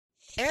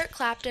Eric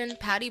Clapton,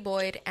 Patty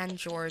Boyd, and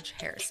George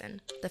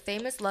Harrison, the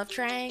famous love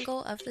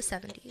triangle of the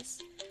 70s.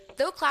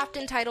 Though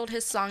Clapton titled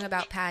his song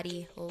about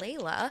Patty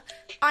Layla,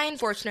 I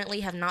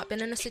unfortunately have not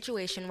been in a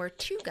situation where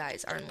two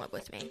guys are in love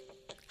with me.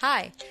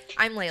 Hi,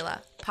 I'm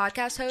Layla,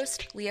 podcast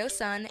host, Leo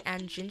Sun,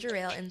 and ginger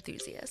ale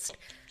enthusiast.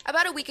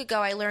 About a week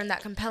ago, I learned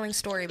that compelling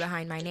story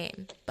behind my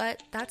name,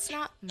 but that's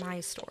not my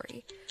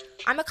story.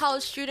 I'm a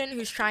college student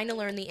who's trying to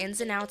learn the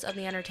ins and outs of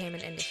the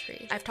entertainment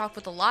industry. I've talked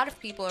with a lot of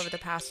people over the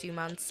past few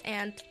months,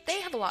 and they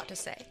have a lot to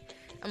say.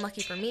 And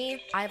lucky for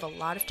me, I have a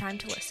lot of time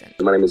to listen.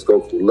 My name is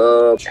Goku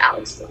Love. It's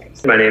Alex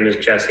Williams. My name is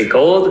Jesse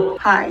Gold.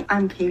 Hi,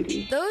 I'm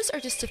Katie. Those are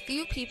just a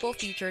few people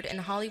featured in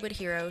Hollywood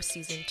Hero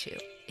Season 2.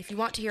 If you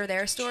want to hear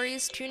their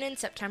stories, tune in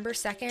September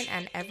 2nd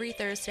and every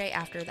Thursday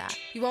after that.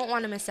 You won't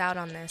want to miss out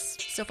on this.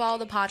 So follow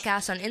the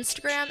podcast on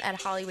Instagram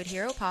at Hollywood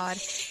Hero Pod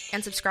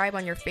and subscribe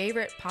on your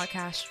favorite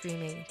podcast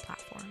streaming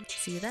platform.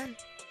 See you then.